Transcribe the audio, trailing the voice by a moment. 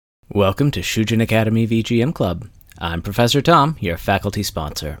Welcome to Shujin Academy VGM Club. I'm Professor Tom, your faculty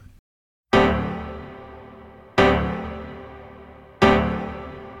sponsor.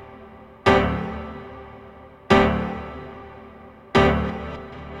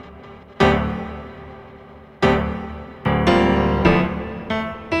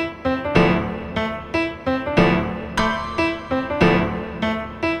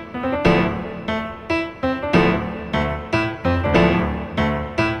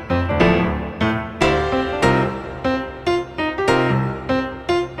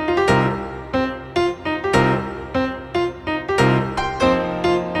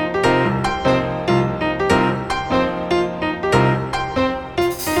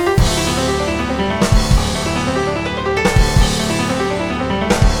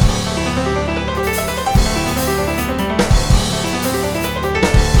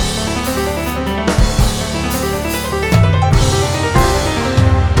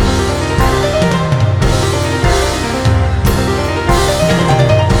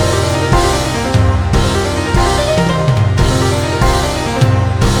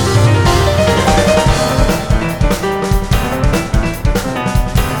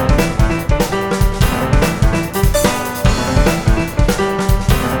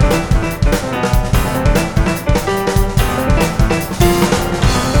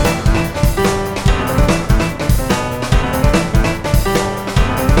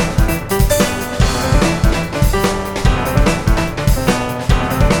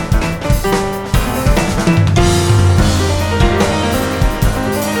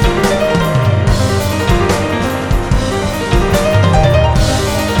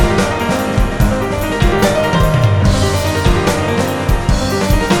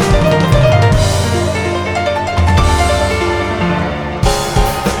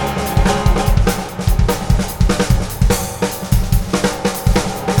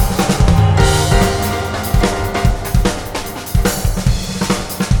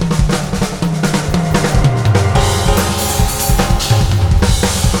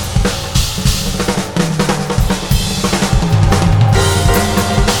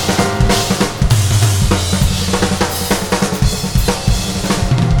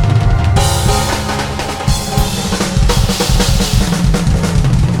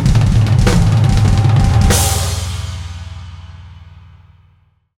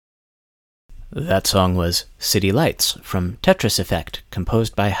 That song was City Lights from Tetris Effect,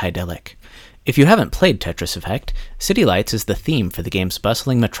 composed by Hydelic. If you haven't played Tetris Effect, City Lights is the theme for the game's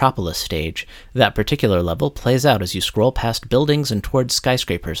bustling metropolis stage. That particular level plays out as you scroll past buildings and towards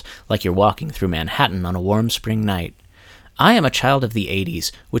skyscrapers, like you're walking through Manhattan on a warm spring night. I am a child of the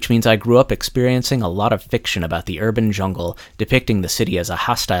 80s, which means I grew up experiencing a lot of fiction about the urban jungle, depicting the city as a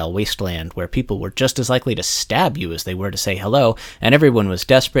hostile wasteland where people were just as likely to stab you as they were to say hello, and everyone was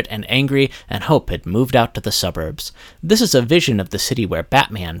desperate and angry, and hope had moved out to the suburbs. This is a vision of the city where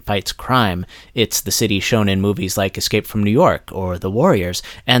Batman fights crime. It's the city shown in movies like Escape from New York or The Warriors,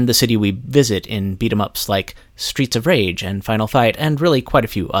 and the city we visit in beat-em-ups like Streets of Rage and Final Fight, and really quite a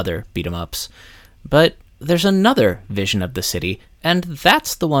few other beat-em-ups. But there's another vision of the city, and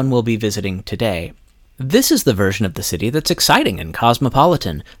that's the one we'll be visiting today. This is the version of the city that's exciting and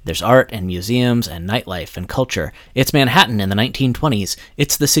cosmopolitan. There's art and museums and nightlife and culture. It's Manhattan in the 1920s.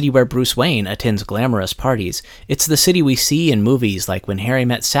 It's the city where Bruce Wayne attends glamorous parties. It's the city we see in movies like When Harry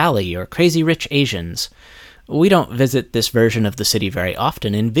Met Sally or Crazy Rich Asians. We don't visit this version of the city very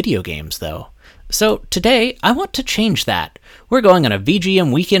often in video games, though. So today, I want to change that. We're going on a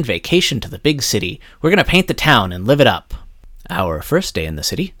VGM weekend vacation to the big city. We're going to paint the town and live it up. Our first day in the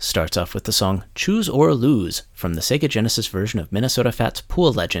city starts off with the song Choose or Lose from the Sega Genesis version of Minnesota Fat's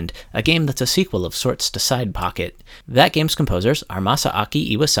Pool Legend, a game that's a sequel of sorts to Side Pocket. That game's composers are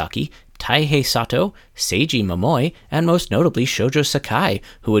Masaaki Iwasaki, Taihei Sato, Seiji Momoi, and most notably Shoujo Sakai,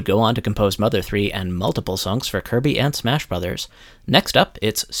 who would go on to compose Mother 3 and multiple songs for Kirby and Smash Bros. Next up,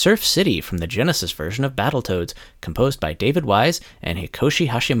 it's Surf City from the Genesis version of Battletoads, composed by David Wise and Hikoshi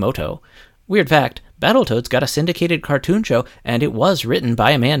Hashimoto. Weird fact, Battletoads got a syndicated cartoon show, and it was written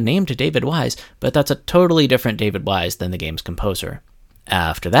by a man named David Wise, but that's a totally different David Wise than the game's composer.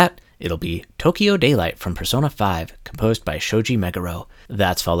 After that, it'll be Tokyo Daylight from Persona 5, composed by Shoji Meguro.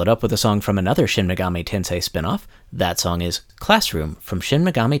 That's followed up with a song from another Shin Megami Tensei spin-off. That song is Classroom from Shin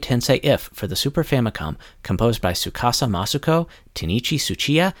Megami Tensei If for the Super Famicom, composed by Tsukasa Masuko, Tinichi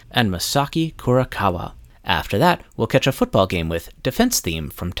Tsuchiya, and Masaki Kurakawa. After that, we'll catch a football game with Defense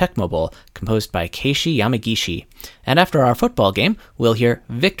Theme from Tecmo Bowl, composed by Keishi Yamagishi. And after our football game, we'll hear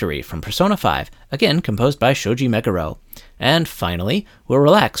Victory from Persona 5, again composed by Shoji Meguro. And finally, we'll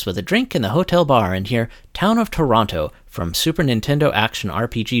relax with a drink in the hotel bar and hear Town of Toronto from Super Nintendo action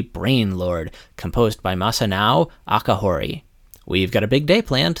RPG Brain Lord, composed by Masanao Akahori. We've got a big day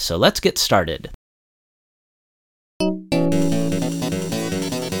planned, so let's get started.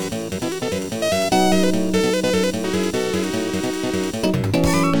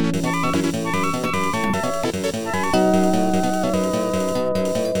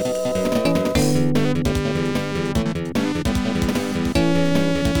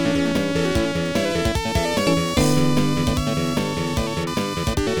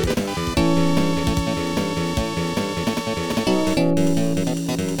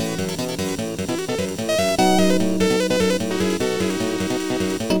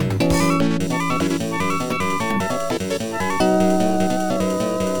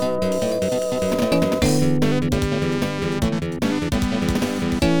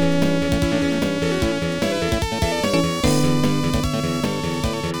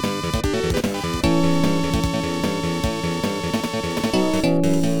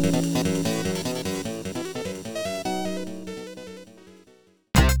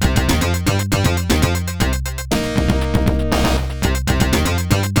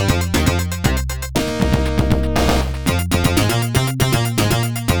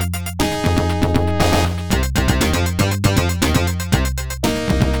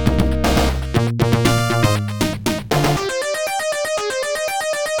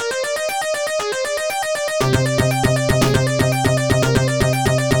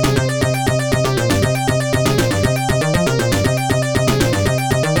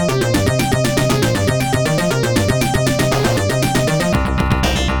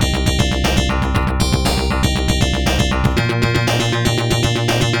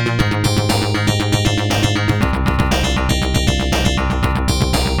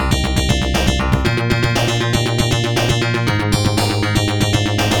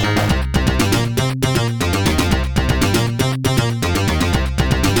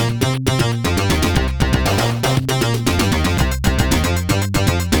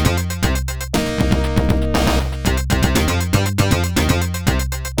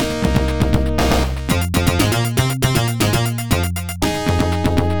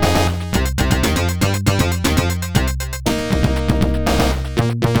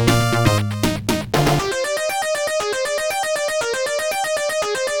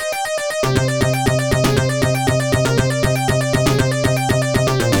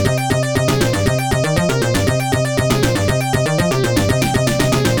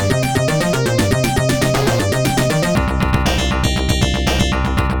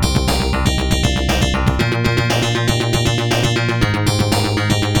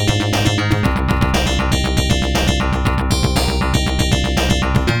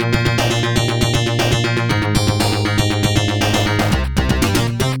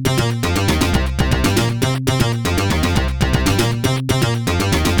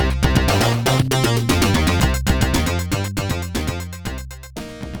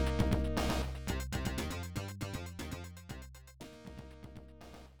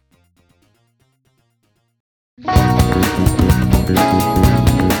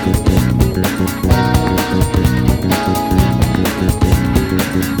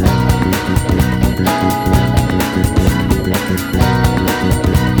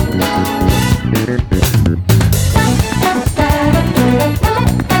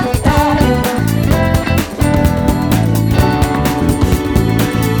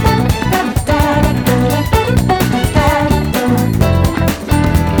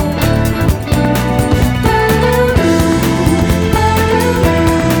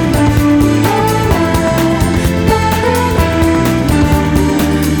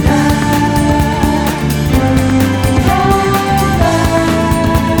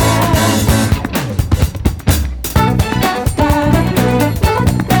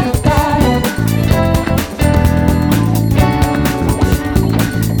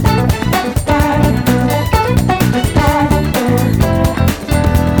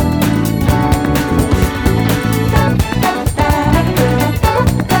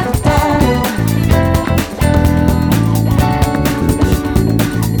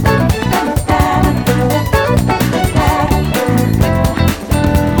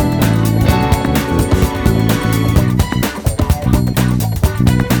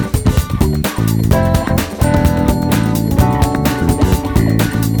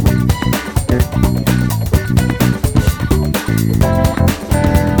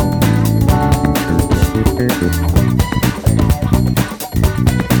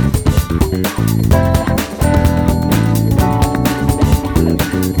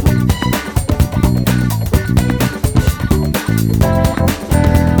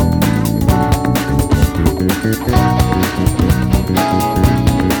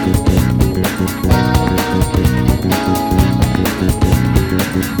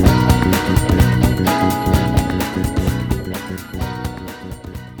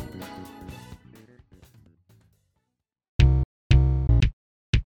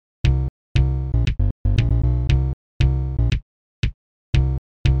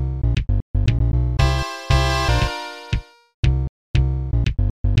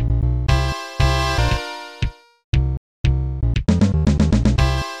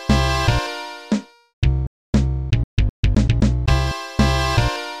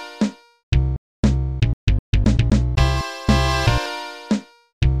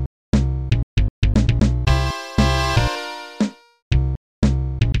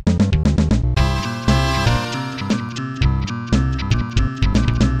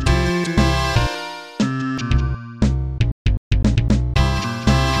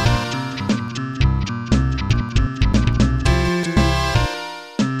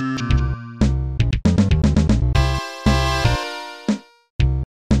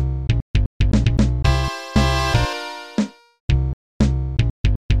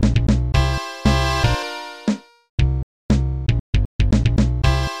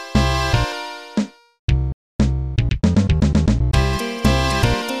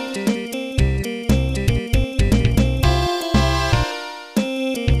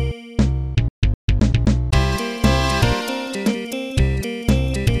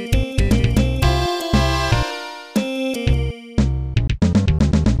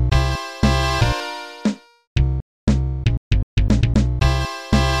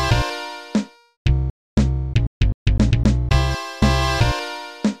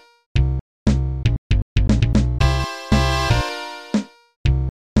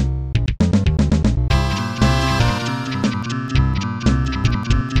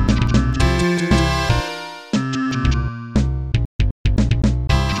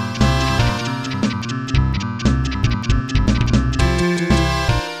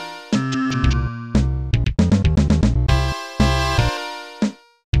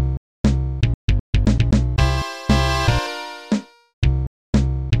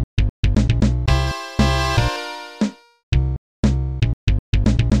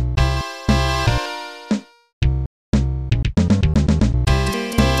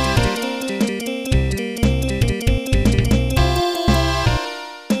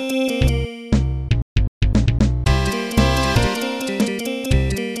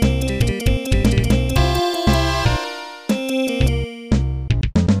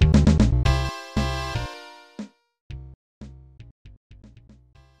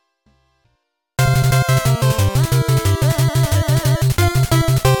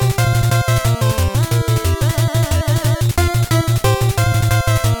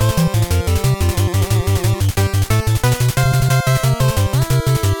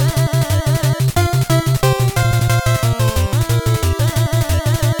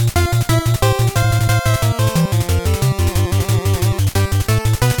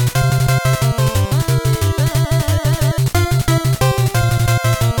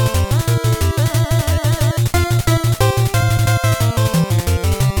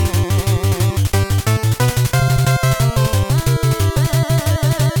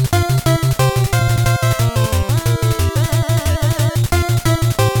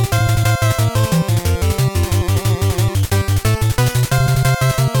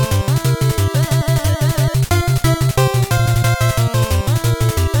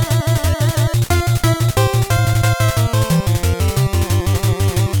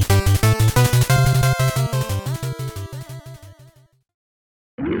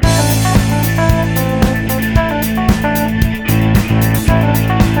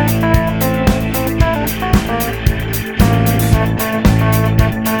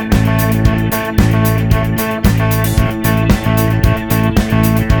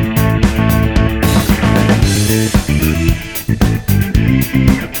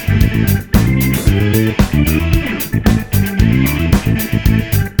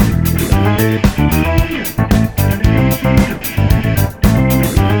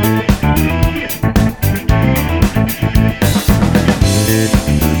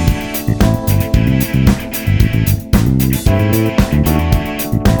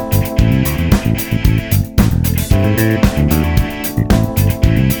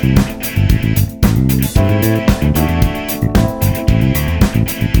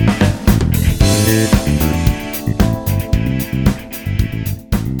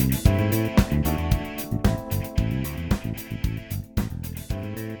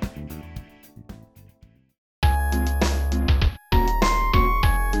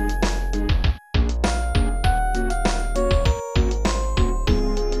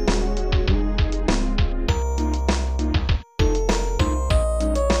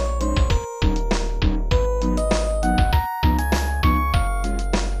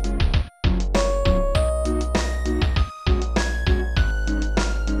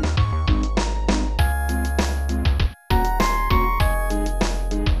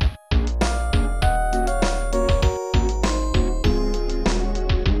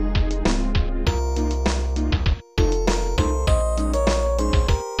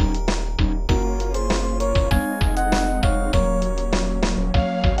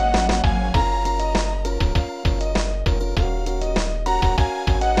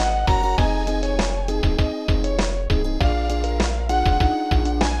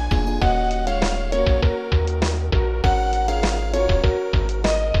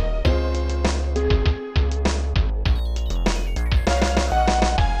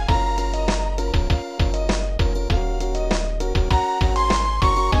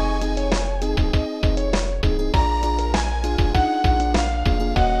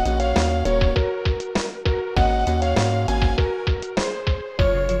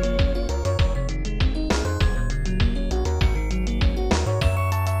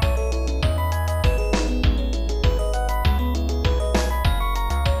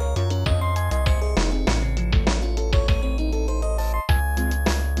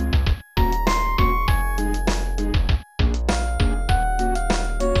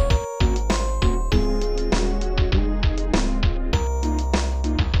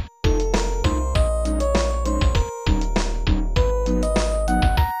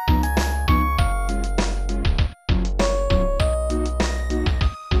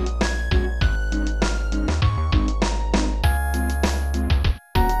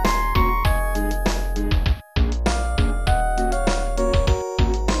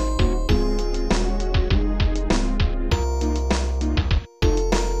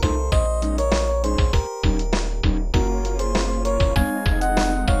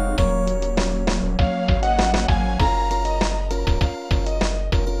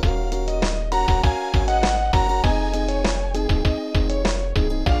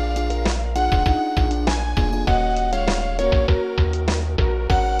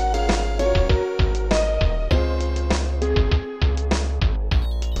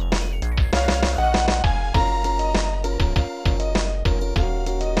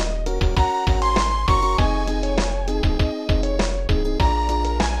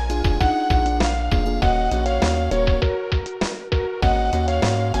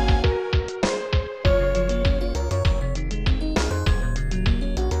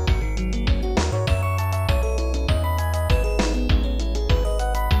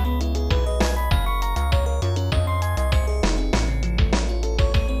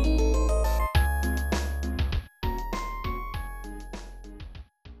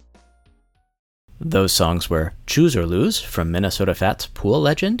 Those songs were Choose or Lose from Minnesota Fat's Pool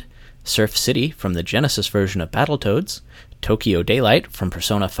Legend, Surf City from the Genesis version of Battletoads, Tokyo Daylight from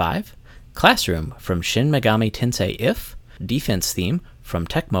Persona 5, Classroom from Shin Megami Tensei If, Defense Theme from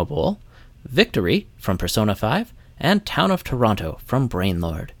Tecmo Bowl, Victory from Persona 5, and Town of Toronto from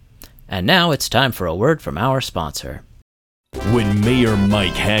Brainlord. And now it's time for a word from our sponsor. When Mayor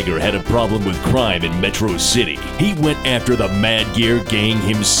Mike Haggar had a problem with crime in Metro City, he went after the Mad Gear Gang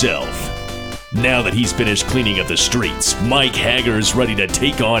himself. Now that he's finished cleaning up the streets, Mike Haggar's ready to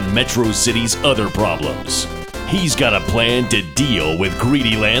take on Metro City's other problems. He's got a plan to deal with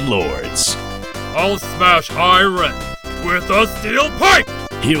greedy landlords. I'll smash high rent with a steel pipe!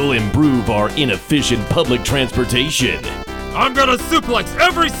 He'll improve our inefficient public transportation. I'm gonna suplex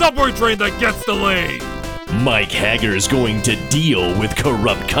every subway train that gets delayed! Mike Haggar's going to deal with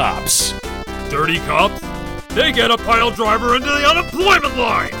corrupt cops. Dirty cops? They get a pile driver into the unemployment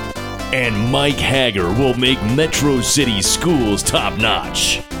line! And Mike Haggar will make Metro City schools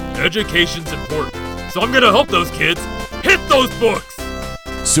top-notch. Education's important, so I'm gonna help those kids hit those books!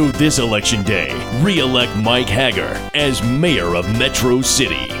 So this election day, re-elect Mike Haggar as mayor of Metro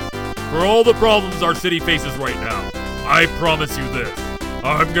City. For all the problems our city faces right now, I promise you this.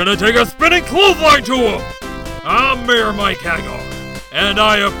 I'm gonna take a spinning clothesline to him! I'm Mayor Mike Haggar, and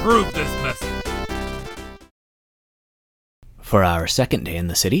I approve this message. For our second day in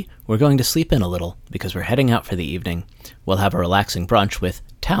the city, we're going to sleep in a little because we're heading out for the evening. We'll have a relaxing brunch with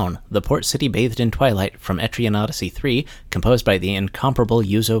Town, the port city bathed in twilight from Etrian Odyssey 3, composed by the incomparable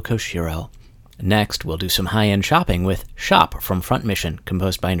Yuzo Koshiro. Next, we'll do some high-end shopping with Shop from Front Mission,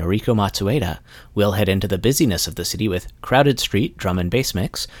 composed by Noriko Matsueda. We'll head into the busyness of the city with Crowded Street drum and bass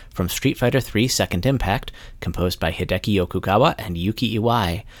mix from Street Fighter 3 Second Impact, composed by Hideki Okugawa and Yuki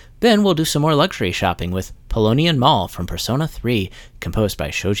Iwai. Then we'll do some more luxury shopping with Polonian Mall from Persona 3, composed by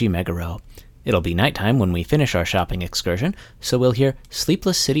Shoji Meguro. It'll be nighttime when we finish our shopping excursion, so we'll hear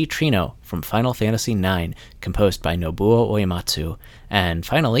Sleepless City Trino from Final Fantasy IX, composed by Nobuo Uematsu. And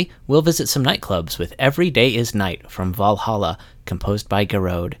finally, we'll visit some nightclubs with Every Day is Night from Valhalla, composed by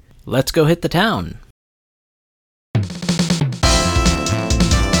Garode. Let's go hit the town!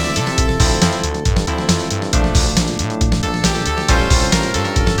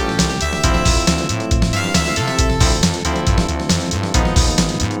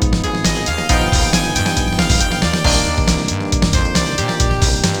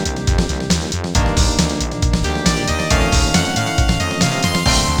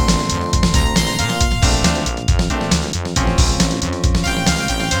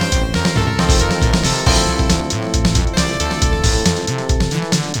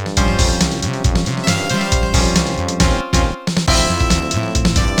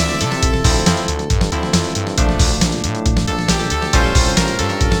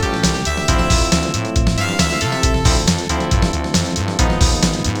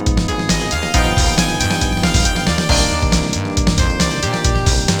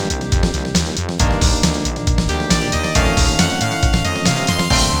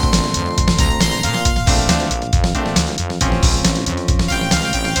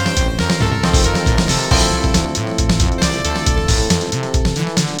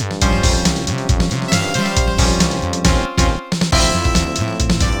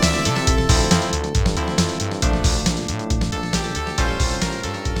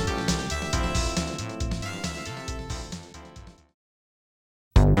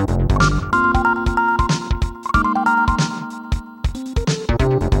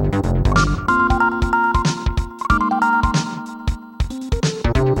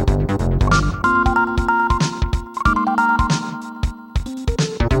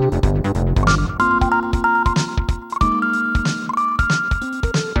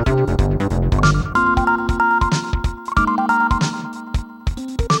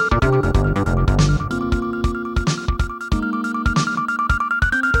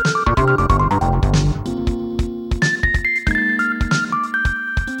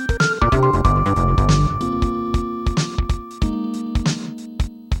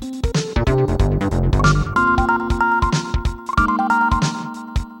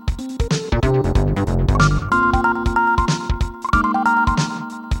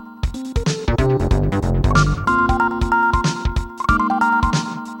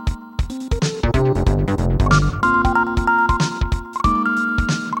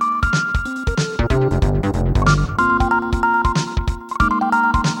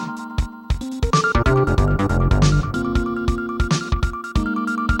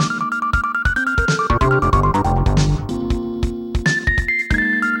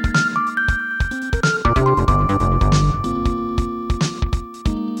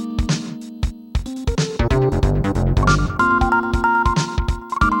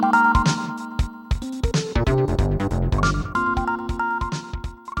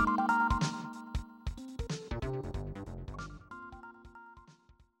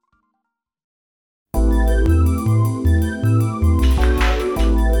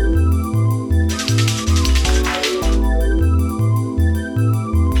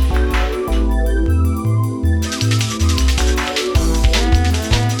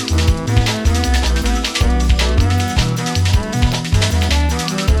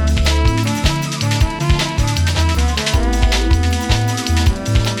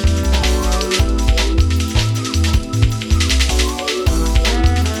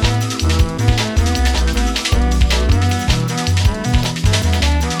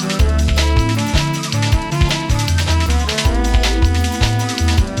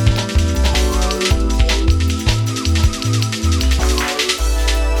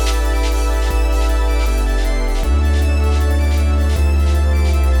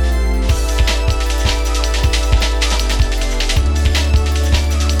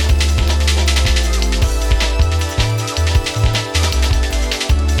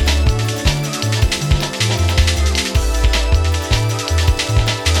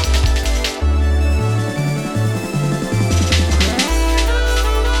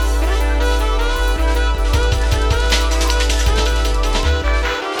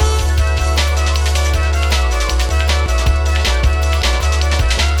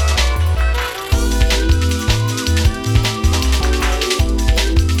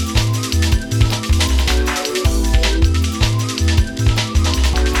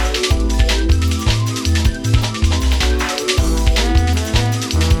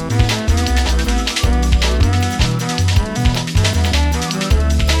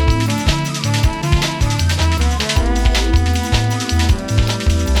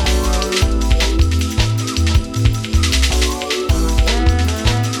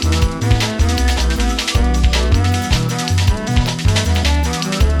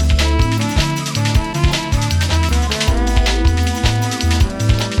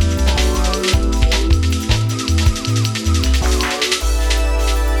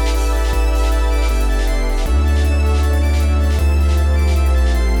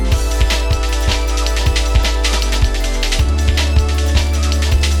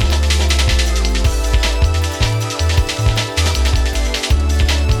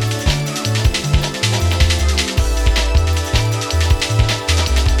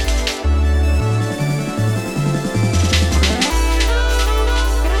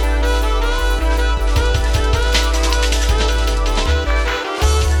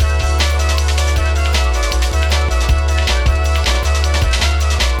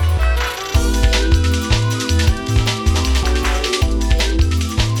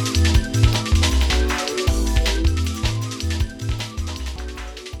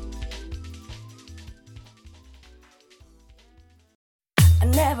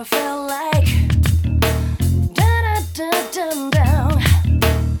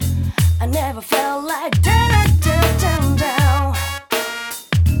 never felt like down, down, down, down.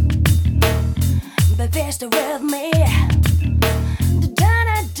 Baby, stay with me.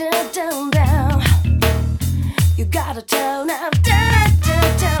 Down, down, down, down. You gotta turn up. Down,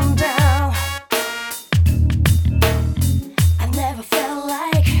 down, down, down. I never felt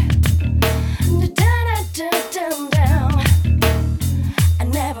like down, down, down, down. I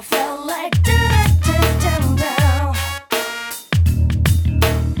never felt like down, down, down, down.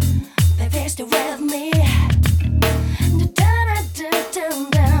 Baby, stay with me. Down, down, down,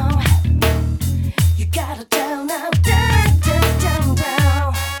 down. You gotta turn up. Down, down, down,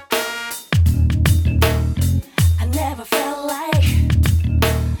 down. I never felt like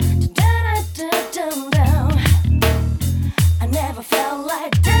down, down, down, down. I never felt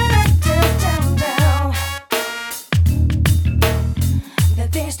like down, down, down, down.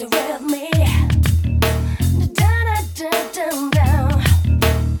 Baby, stay with me. Down, down, down, down.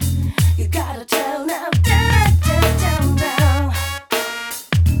 You gotta turn up.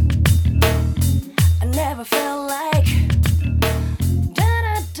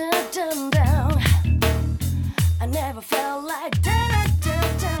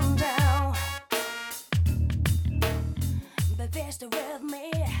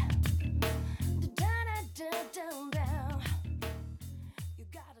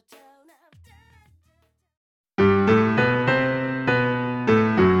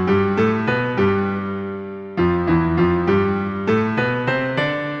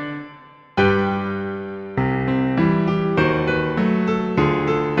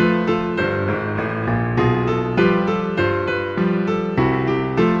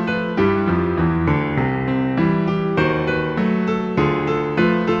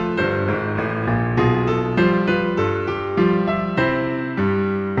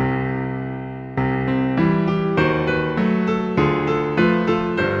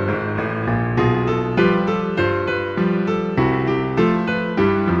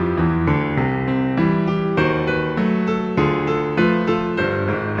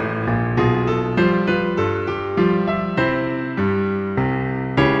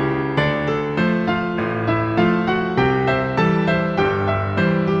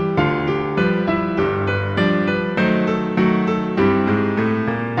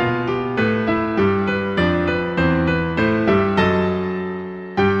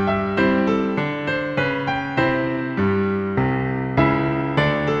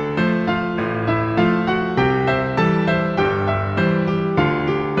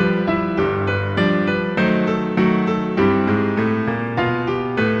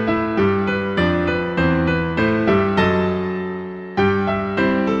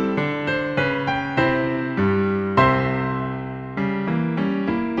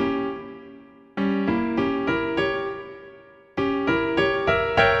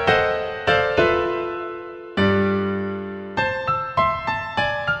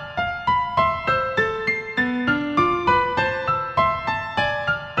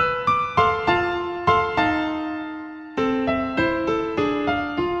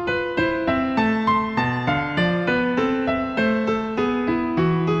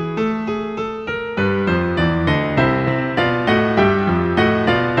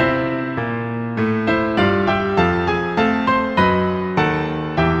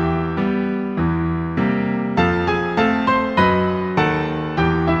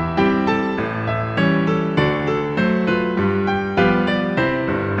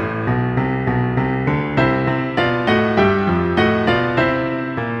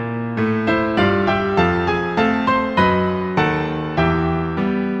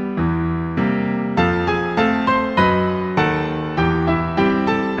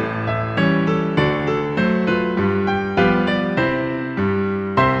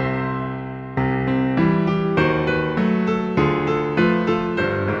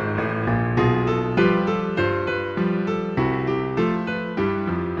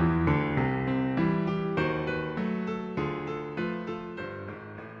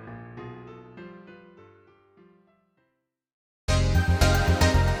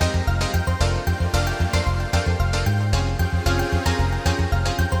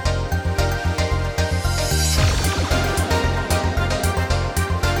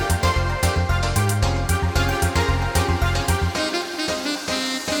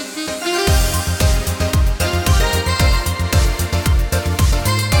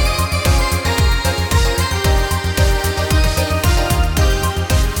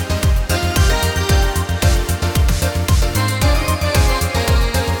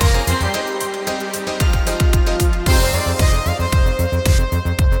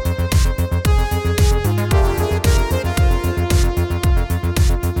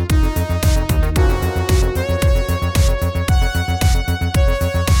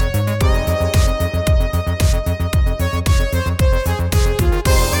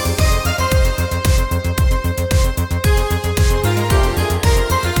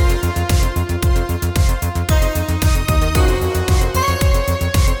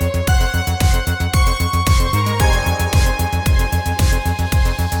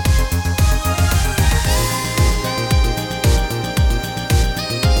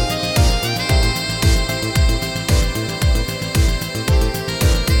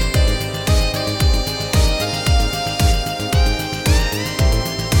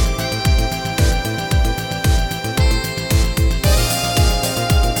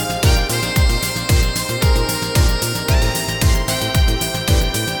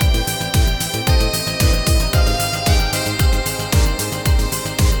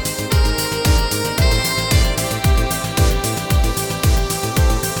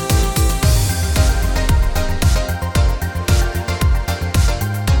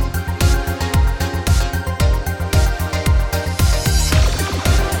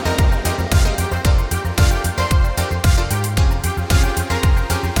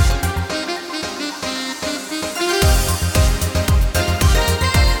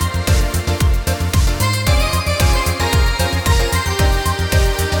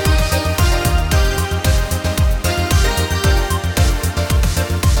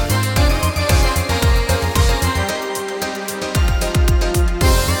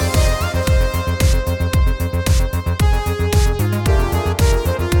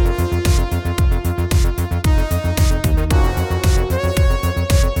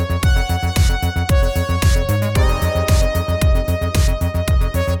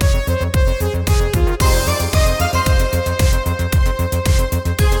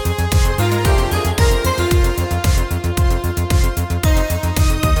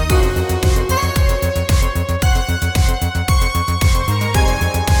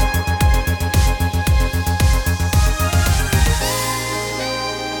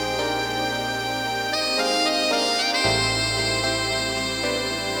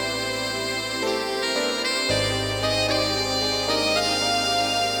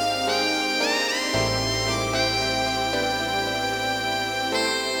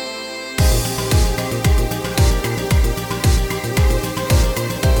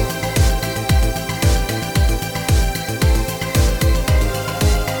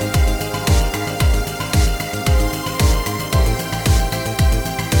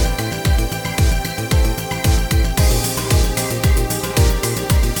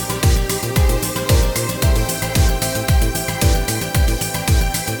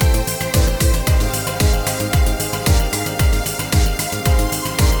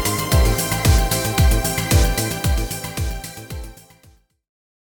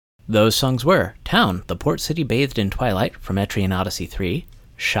 Those songs were Town, The Port City Bathed in Twilight from Etrian Odyssey 3,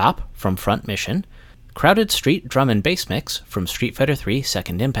 Shop from Front Mission, Crowded Street Drum and Bass Mix from Street Fighter 3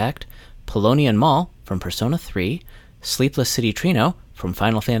 Second Impact, Polonian Mall from Persona 3, Sleepless City Trino from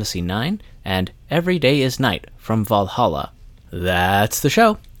Final Fantasy IX, and Every Day is Night from Valhalla. That's the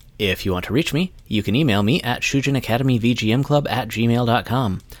show. If you want to reach me, you can email me at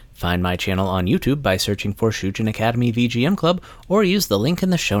shujinacademyvgmclub@gmail.com. Find my channel on YouTube by searching for Shujin Academy VGM Club, or use the link in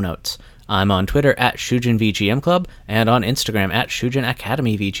the show notes. I'm on Twitter at Shujin VGM Club, and on Instagram at Shujin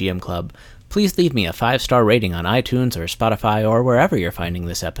Academy VGM Club. Please leave me a 5-star rating on iTunes or Spotify or wherever you're finding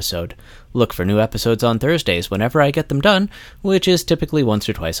this episode. Look for new episodes on Thursdays whenever I get them done, which is typically once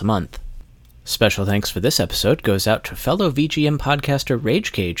or twice a month. Special thanks for this episode goes out to fellow VGM podcaster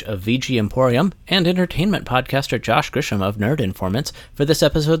Rage Cage of VG Emporium and entertainment podcaster Josh Grisham of Nerd Informants for this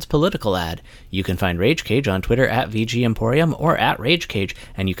episode's political ad. You can find Rage Cage on Twitter at VG Emporium or at Rage Cage,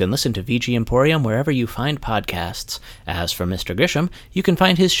 and you can listen to VG Emporium wherever you find podcasts. As for Mr. Grisham, you can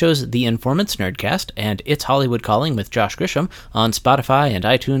find his shows The Informants Nerdcast and It's Hollywood Calling with Josh Grisham on Spotify and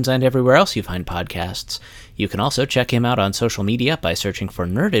iTunes and everywhere else you find podcasts. You can also check him out on social media by searching for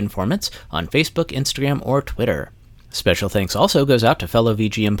Nerd Informants on Facebook, Instagram, or Twitter. Special thanks also goes out to fellow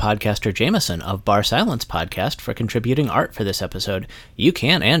VGM podcaster Jameson of Bar Silence Podcast for contributing art for this episode. You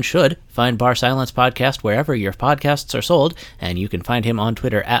can and should find Bar Silence Podcast wherever your podcasts are sold, and you can find him on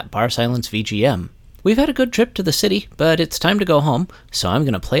Twitter at BarSilenceVGM. We've had a good trip to the city, but it's time to go home, so I'm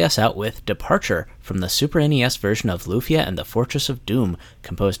going to play us out with Departure from the Super NES version of Lufia and the Fortress of Doom,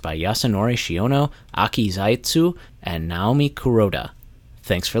 composed by Yasunori Shiono, Aki Zaitsu, and Naomi Kuroda.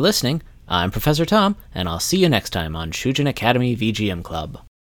 Thanks for listening. I'm Professor Tom, and I'll see you next time on Shujin Academy VGM Club.